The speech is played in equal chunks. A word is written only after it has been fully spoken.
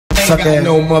suck ass.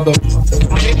 No mother.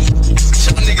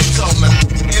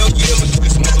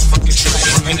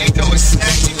 And they know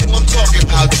exactly who I'm talking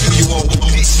about. Do you all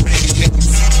want it?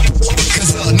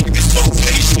 Cause niggas so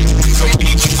patient. So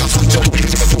easy, I'm so dope.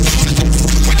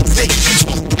 When I say you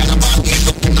talk, and I'm out here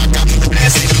looking, I got my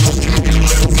ass in.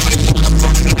 I'm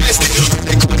fucking nasty.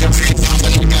 They call me a big papa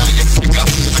nigga. I pick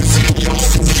up. I see you all.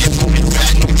 You call me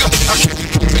bad nigga. I can't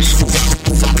believe you got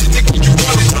something, nigga. You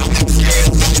want it. I'm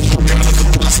scared. Now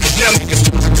niggas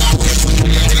try to cop it.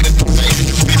 They ain't a thing.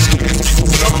 Bitch, niggas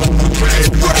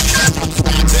pray.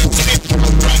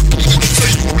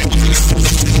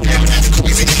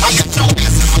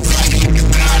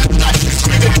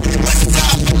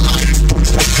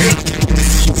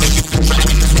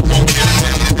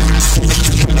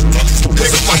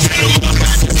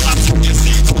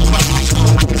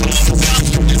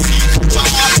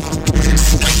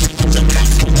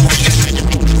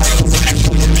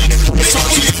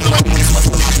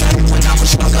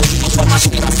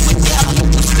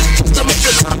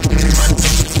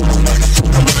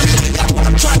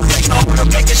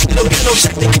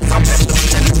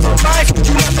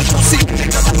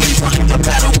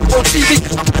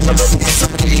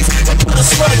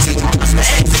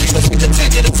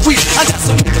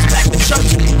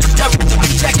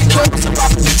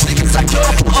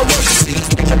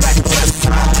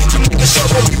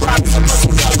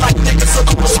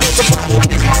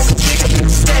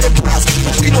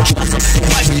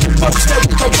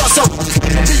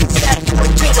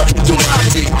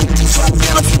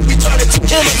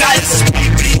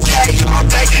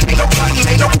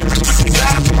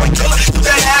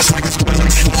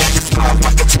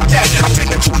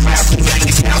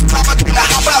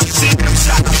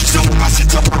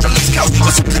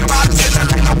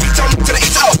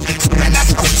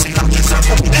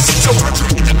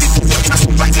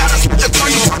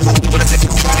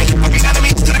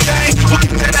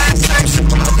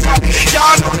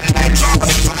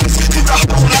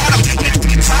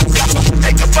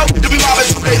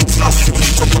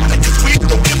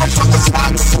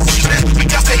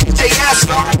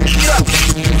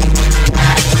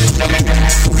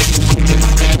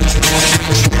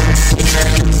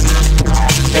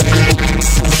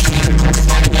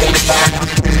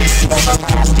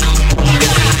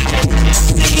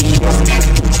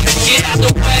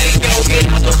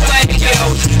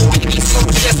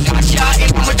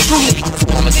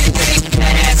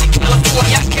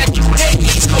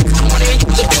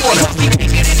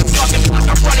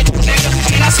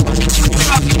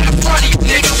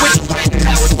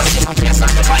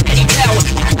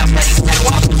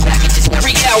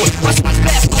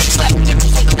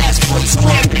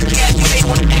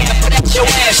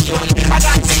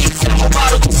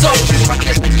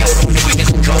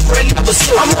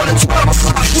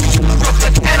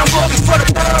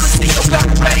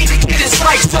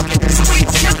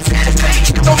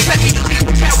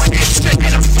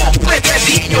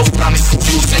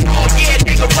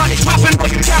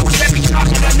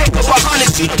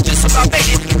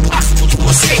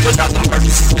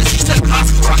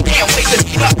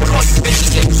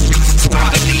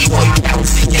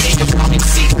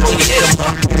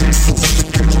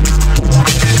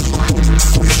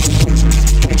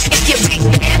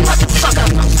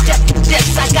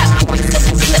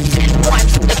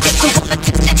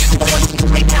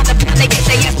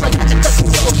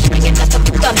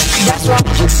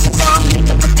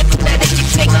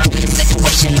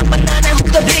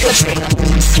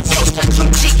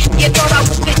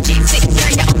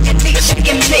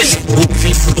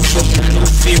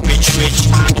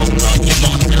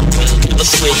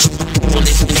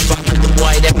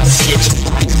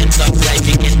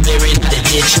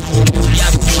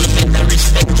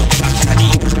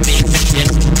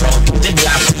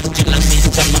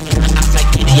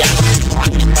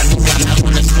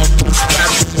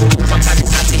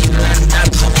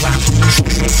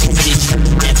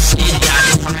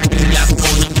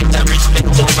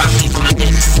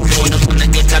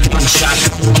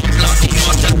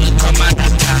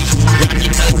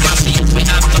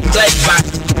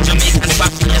 Jamaican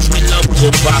Baptist, we love to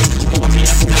rock. We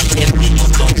have got them people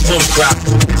don't rock.